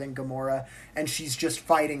harder than Gamora, and she's just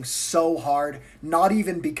fighting so hard, not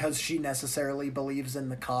even because she necessarily believes in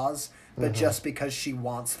the cause, but just because she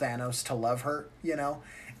wants Thanos to love her, you know?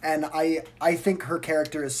 And I think her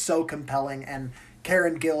character is so compelling, and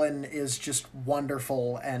Karen Gillan is just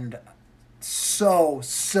wonderful and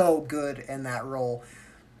so good in that role.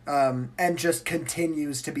 And just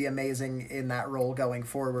continues to be amazing in that role going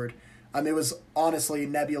forward. It was honestly,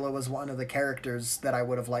 Nebula was one of the characters that I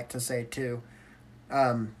would have liked to say too,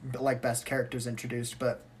 like best characters introduced,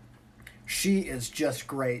 but she is just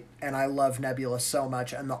great, and I love Nebula so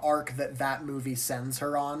much, and the arc that movie sends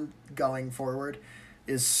her on going forward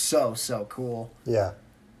is so cool. Yeah.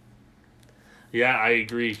 Yeah, I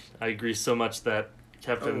agree. I agree so much that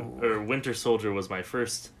Winter Soldier was my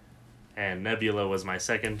first, and Nebula was my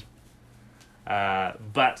second.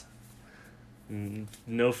 But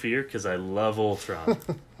no fear, because I love Ultron.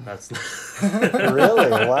 That's Really?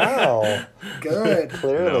 Wow. Good.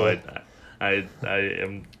 Clearly. no, I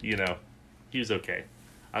am. You know, he was okay.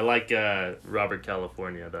 I like Robert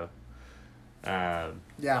California though.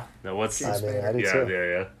 Yeah. No, what's James Spader. I do yeah, too.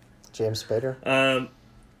 yeah. James Spader.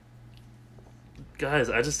 Guys,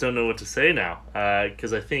 I just don't know what to say now,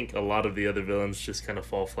 because I think a lot of the other villains just kind of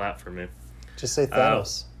fall flat for me. Just say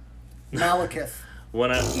Thanos. Malekith. Who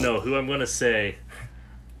I'm going to say,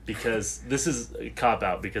 because this is a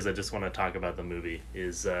cop-out, because I just want to talk about the movie,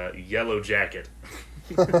 is Yellow Jacket.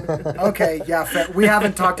 Okay, yeah, we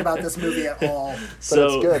haven't talked about this movie at all.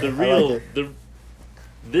 So it's good. the I real like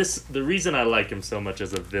the reason I like him so much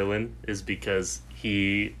as a villain is because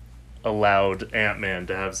he allowed Ant-Man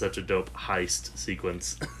to have such a dope heist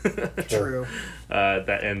sequence. True.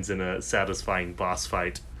 That ends in a satisfying boss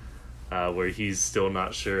fight, where he's still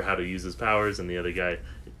not sure how to use his powers, and the other guy,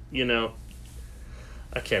 you know,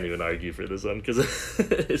 I can't even argue for this one because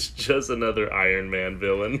it's just another Iron Man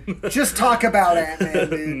villain. Just talk about Ant-Man,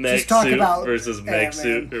 dude. Mech Just talk suit about versus mech Ant-Man.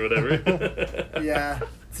 suit or whatever. Yeah,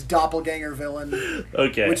 it's a doppelganger villain.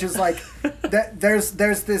 Okay. Which is like, there's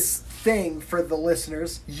this thing for the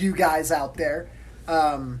listeners, you guys out there,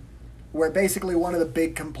 where basically one of the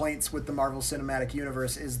big complaints with the Marvel Cinematic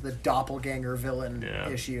Universe is the doppelganger villain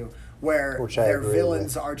issue, where Which I their agree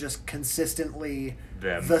villains with. are just consistently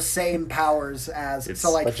Them. the same powers as It's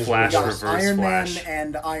so like But just we Flash, got Reverse Iron Flash. Man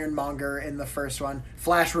and Ironmonger in the first one,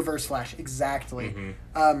 Flash, Reverse Flash, exactly.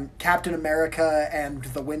 Mm-hmm. Captain America and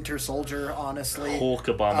the Winter Soldier, honestly. Hulk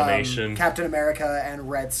Abomination. Captain America and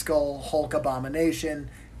Red Skull, Hulk Abomination,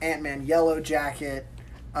 Ant-Man Yellow Jacket,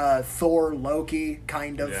 Thor Loki,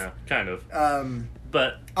 kind of. Yeah, kind of.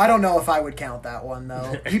 But I don't know if I would count that one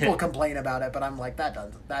though. People complain about it, but I'm like that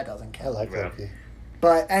doesn't I count. like Yeah. Loki.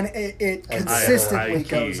 But it I consistently high-key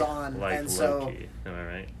goes on, like and so Loki. Am I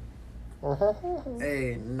right?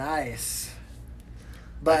 hey, nice.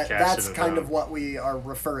 But cashed that's it kind out. of what we are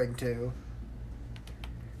referring to.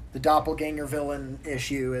 The doppelganger villain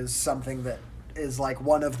issue is something that is like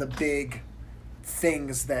one of the big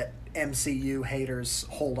things that MCU haters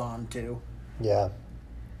hold on to. Yeah.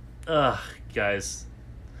 Ugh, guys.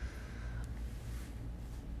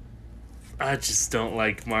 I just don't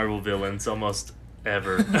like Marvel villains almost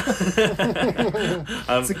ever.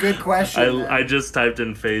 It's a good question. man. I just typed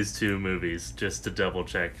in Phase 2 movies just to double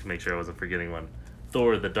check, make sure I wasn't forgetting one.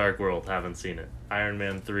 Thor: The Dark World, haven't seen it. Iron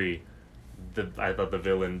Man 3, I thought the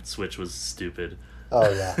villain switch was stupid. Oh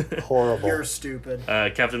yeah. Horrible. You're stupid.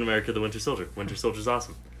 Captain America: The Winter Soldier. Winter Soldier's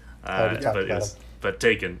awesome. Already talked But about it's but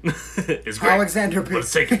Taken is great. Alexander But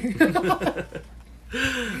it's Payne. Taken.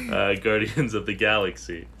 Guardians of the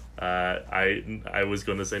Galaxy. I was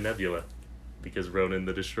going to say Nebula, because Ronan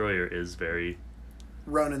the Destroyer is very...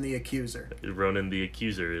 Ronan the Accuser. Ronan the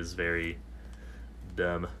Accuser is very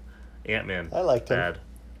dumb. Ant-Man, I liked him. bad.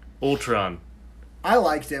 Ultron, I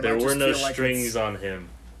liked him. there I just were no feel like strings it's- on him.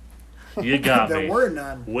 You got There me. were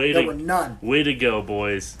none. There were none. Way to go,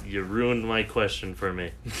 boys. You ruined my question for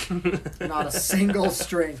me. Not a single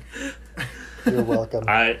string. You're welcome.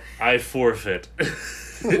 I forfeit.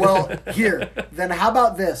 Well, here. Then how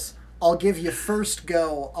about this? I'll give you first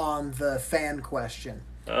go on the fan question.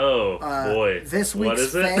 Oh, boy. This What week's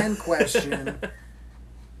is it? fan question,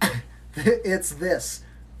 it's this.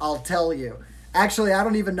 I'll tell you. Actually, I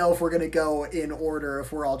don't even know if we're going to go in order,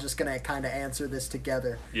 if we're all just going to kind of answer this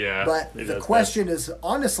together. Yeah. But the question is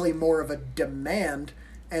honestly more of a demand,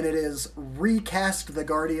 and it is recast the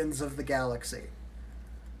Guardians of the Galaxy.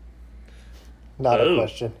 Not a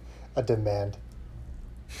question, a demand.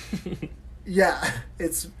 Yeah,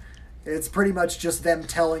 it's pretty much just them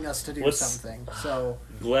telling us to do something. So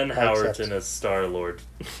Glenn Howerton as Star-Lord.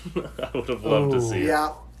 I would have loved to see it.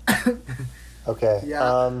 Yeah. Okay.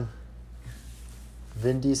 Yeah.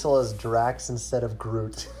 Vin Diesel as Drax instead of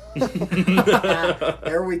Groot.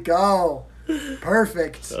 There we go.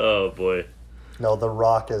 Perfect. Oh boy. No, The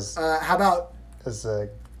Rock as How about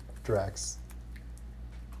Drax.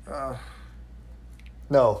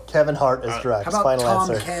 No, Kevin Hart as Drax. how about Final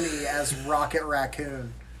Tom answer. Kenny as Rocket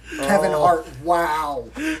Raccoon? Kevin Hart. Wow.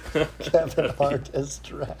 Kevin Hart as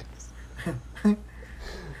Drax.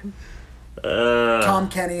 Tom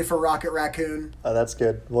Kenny for Rocket Raccoon. Oh, that's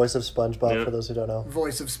good. Voice of SpongeBob, for those who don't know.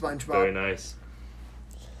 Voice of SpongeBob. Very nice.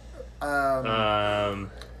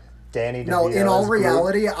 Danny DeVito No, in all as Groot.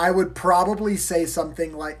 reality, I would probably say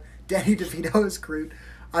something like Danny DeVito as Groot.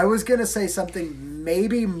 I was going to say something,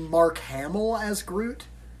 maybe Mark Hamill as Groot.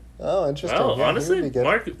 Oh, interesting. Well, Yeah, he honestly, would be good.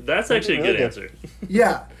 Mark, that's actually a really good good. answer.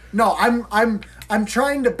 Yeah. No, I'm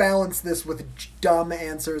trying to balance this with dumb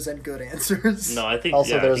answers and good answers. No, I think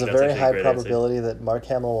Also, yeah, I there's think a that's very actually high great answer. probability that Mark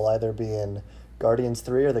Hamill will either be in Guardians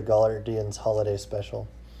 3 or the Guardians Holiday Special.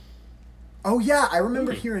 Oh yeah, I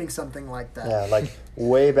remember hearing something like that. Yeah, like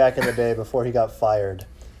way back in the day before he got fired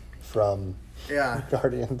from Yeah.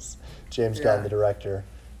 Guardians. James Yeah. Gunn, the director,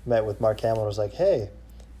 met with Mark Hamill and was like, hey,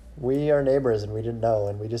 we are neighbors and we didn't know,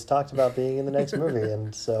 and we just talked about being in the next movie,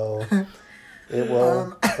 and so it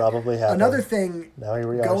will probably happen. Another thing, Now here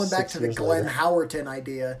we are, going back 6 to the years Glenn later. Howerton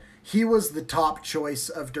idea, he was the top choice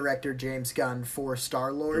of director James Gunn for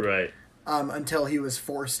Star-Lord. Right. Until he was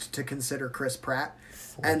forced to consider Chris Pratt.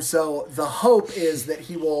 And so the hope is that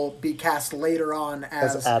he will be cast later on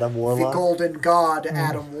as Adam Warlock? the Golden God,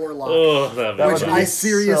 Adam Warlock. Oh, that'd be That which would fun. be I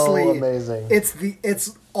seriously, so amazing.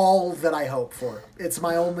 it's all that I hope for. It's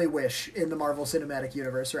my only wish in the Marvel Cinematic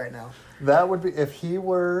Universe right now. That would be, if he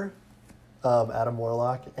were Adam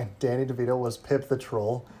Warlock and Danny DeVito was Pip the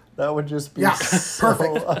Troll, that would just be Yeah, so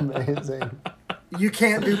perfect. amazing. You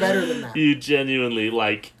can't do better than that. You genuinely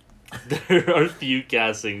like. There are few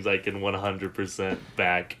castings I can 100%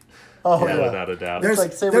 back. Oh, yeah, yeah. without a doubt. There's- It's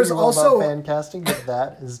like, say what there's you will also- about fan casting, but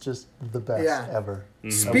that is just the best Yeah. ever. I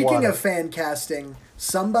Speaking want of it. fan casting,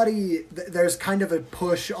 there's kind of a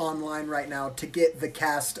push online right now to get the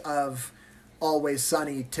cast of Always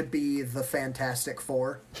Sunny to be the Fantastic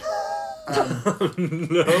Four. No,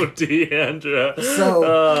 Deandra.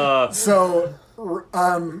 So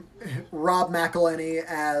Rob McElhenney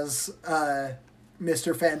as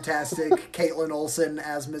Mr. Fantastic, Caitlin Olsen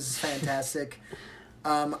as Mrs. Fantastic.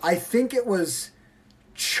 I think it was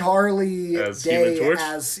Charlie As Day Human Torch?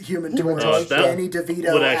 as Human Human Torch, Torch, that Danny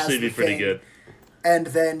DeVito would as actually be the pretty Thing, good. and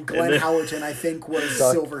then Glenn then- Howerton, I think, was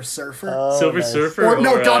Doc- Silver Surfer. Oh, Silver nice. Surfer Or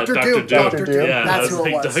no, or Dr. Doom. Dr. Doom. Yeah, That's I was who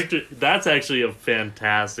it like, was. That's actually a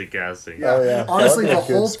fantastic casting. Yeah. Oh, yeah. Honestly, That the would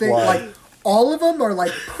be a whole good thing, squad. like, all of them are,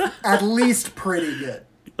 like, at least pretty good.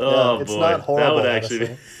 Oh Yeah, it's boy, not that horrible, would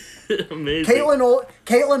actually be amazing.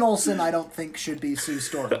 Caitlin Olsen, I don't think should be Sue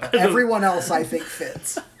Storm, but everyone else I think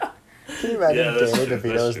fits. Can you imagine Yeah, that's Danny true, DeVito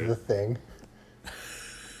that's as true. the Thing?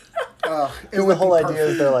 It The would whole be idea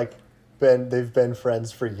is perfect. they've been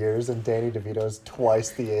friends for years, and Danny DeVito is twice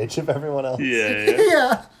the age of everyone else. Yeah.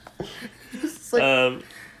 Yeah. It's like- yeah.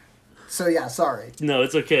 so yeah, sorry. No,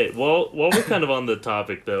 it's okay. Well, while we're kind of on the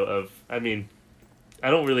topic though of, I mean, I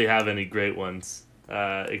don't really have any great ones,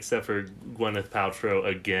 except for Gwyneth Paltrow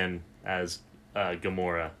again as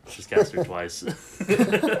Gamora. She's cast her twice.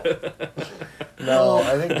 No,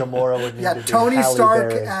 I think Gamora would need Yeah, to be Tony Halle Stark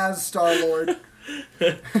Berry. as Star Lord.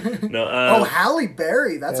 No. Oh, Halle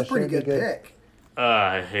Berry, that's yeah, a pretty she'd be good good. pick.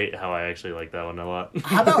 I hate how I actually like that one a lot.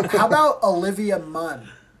 How about Olivia Munn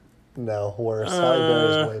No, worse. Halle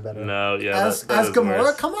Berry is way better. No, yeah, as that is Gamora?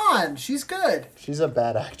 worse. Come on, she's good. She's a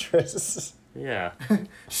bad actress. Yeah.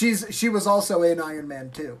 She was also in Iron Man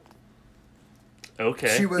 2.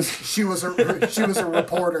 Okay. She was a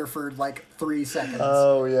reporter for like 3 seconds.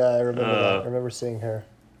 Oh yeah, I remember that. I remember seeing her.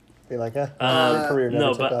 Be like, her career never no,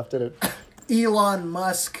 took but- off, did it? Elon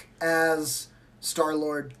Musk as Star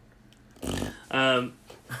Lord.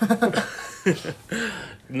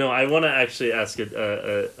 No, I want to actually ask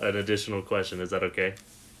an additional question. Is that okay?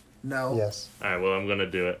 No. Yes. All right. Well, I'm gonna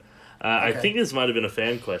do it. I Okay. think this might have been a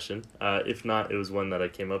fan question. If not, it was one that I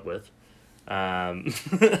came up with.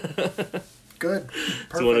 Good.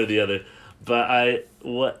 It's one or Perfect. the other. But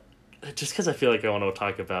just because I feel like I want to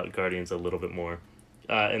talk about Guardians a little bit more,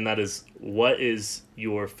 and that is, what is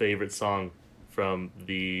your favorite song from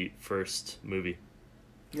the first movie?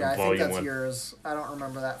 Yeah, I think Volume that's 1. yours. I don't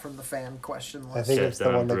remember that from the fan question list. I think Okay, it's the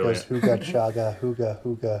then one I'm that goes brilliant. hooga chaga, hooga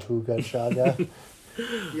hooga hooga chaga.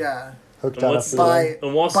 Yeah, Hooked And on a what's- feeling. by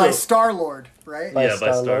And also- by Star Lord, right? By Yeah,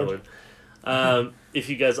 by Star-Lord. Star-Lord. If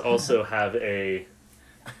you guys also have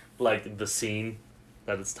like the scene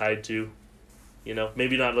that it's tied to,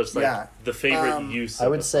 maybe not just like Yeah. the favorite use of I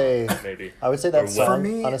would the say song, maybe. I would say Or that what- song For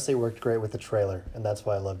me- honestly worked great with the trailer, and that's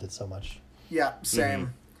why I loved it so much. Yeah,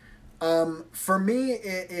 same. For me,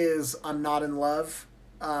 it is "I'm Not in Love,"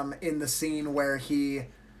 in the scene where he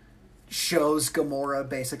shows Gamora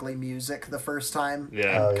basically music the first time,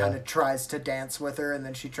 Yeah. Oh, and yeah. kind of tries to dance with her, and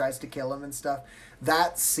then she tries to kill him and stuff.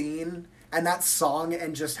 That scene and that song,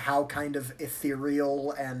 and just how kind of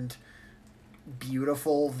ethereal and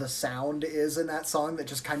beautiful the sound is in that song, that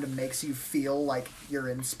just kind of makes you feel like you're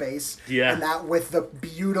in space. Yeah. And that with the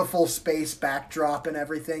beautiful space backdrop and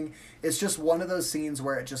everything, it's just one of those scenes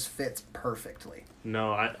where it just fits perfectly.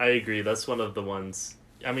 No, I agree. That's one of the ones.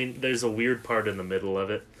 I mean, there's a weird part in the middle of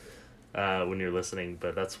it when you're listening,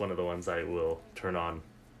 but that's one of the ones I will turn on,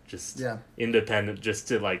 just Yeah. independent, just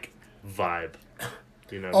to like vibe.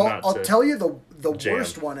 I'll tell you the jam.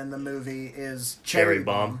 worst one in the movie is Cherry Cherry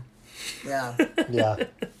Bomb. Bomb. Yeah. Yeah.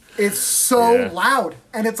 It's so Yeah. loud,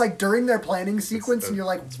 and it's like during their planning sequence, and you're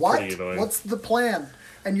like, "What? pretty annoying. What's the plan?"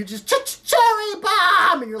 And you just cherry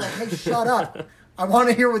bomb, and you're like, "Hey, shut up! I want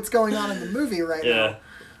to hear what's going on in the movie right Yeah.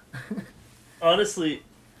 now." Honestly,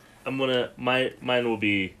 mine will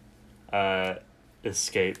be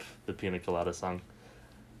Escape, the Pina Colada song.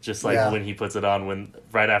 Just like Yeah. when he puts it on,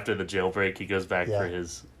 right after the jailbreak, he goes back Yeah. for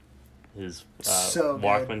his So good.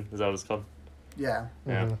 Walkman. Is that what it's called? Yeah.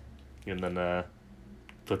 Yeah. And then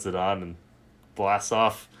puts it on and blasts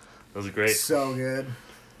off. That was great. So good.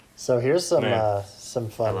 So here's some Man. some I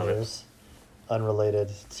fun love it. news,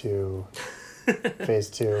 unrelated to Phase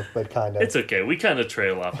 2, but kind of. It's okay. We kind of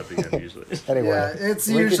trail off at the end usually. Anyway, Yeah, it's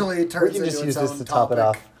we can- usually turns we can just into use its this own to top it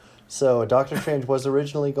topic. off. So Doctor Strange was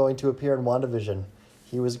originally going to appear in WandaVision.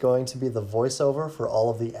 He was going to be the voiceover for all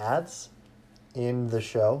of the ads in the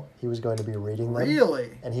show. He was going to be reading them.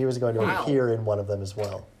 Really? And he was going to Wow. appear in one of them as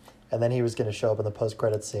well. And then he was going to show up in the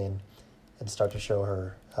post-credit scene and start to show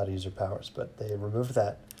her how to use her powers. But they removed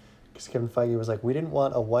that because Kevin Feige was like, we didn't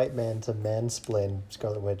want a white man to mansplain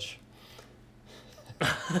Scarlet Witch.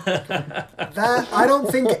 That I don't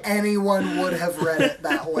think anyone would have read it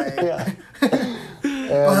that way. Yeah. And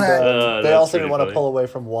But- they That's also pretty didn't want to funny. pull away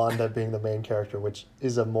from Wanda being the main character, which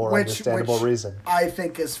is a more understandable reason. I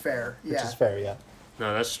think is fair. Which Yeah. is fair, yeah.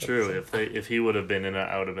 No, that's true. If he would have been in it,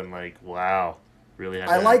 I would have been like, wow, really had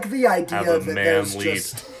I to like the idea have a that man there's lead.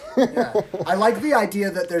 just yeah. I like the idea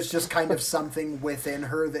that there's just kind of something within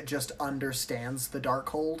her that just understands the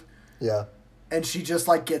Darkhold, Yeah. and she just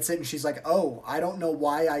like gets it, and she's like, "Oh, I don't know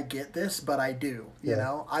why I get this, but I do." You Yeah.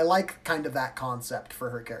 know, I like kind of that concept for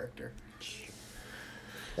her character.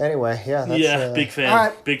 Anyway, yeah. That's, Yeah, big fan. All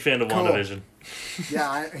right. Big fan of Cool. WandaVision.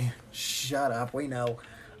 Yeah, shut up. We know.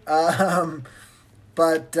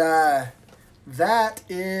 But that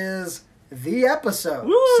is the episode.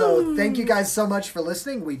 Woo! So thank you guys so much for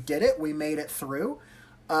listening. We did it. We made it through.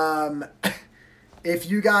 If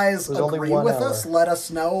you guys was only agree 1 with hour. us, let us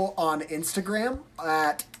know on Instagram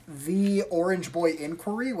at the Orange Boy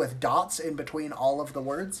Inquiry with dots in between all of the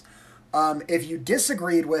words. If you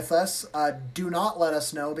disagreed with us, do not let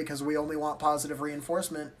us know, because we only want positive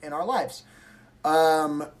reinforcement in our lives.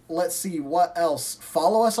 Let's see what else.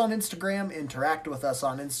 Follow us on Instagram, interact with us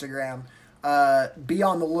on Instagram. Be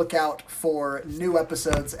on the lookout for new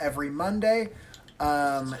episodes every Monday.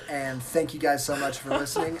 And thank you guys so much for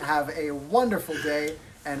listening. Have a wonderful day,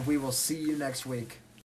 and we will see you next week.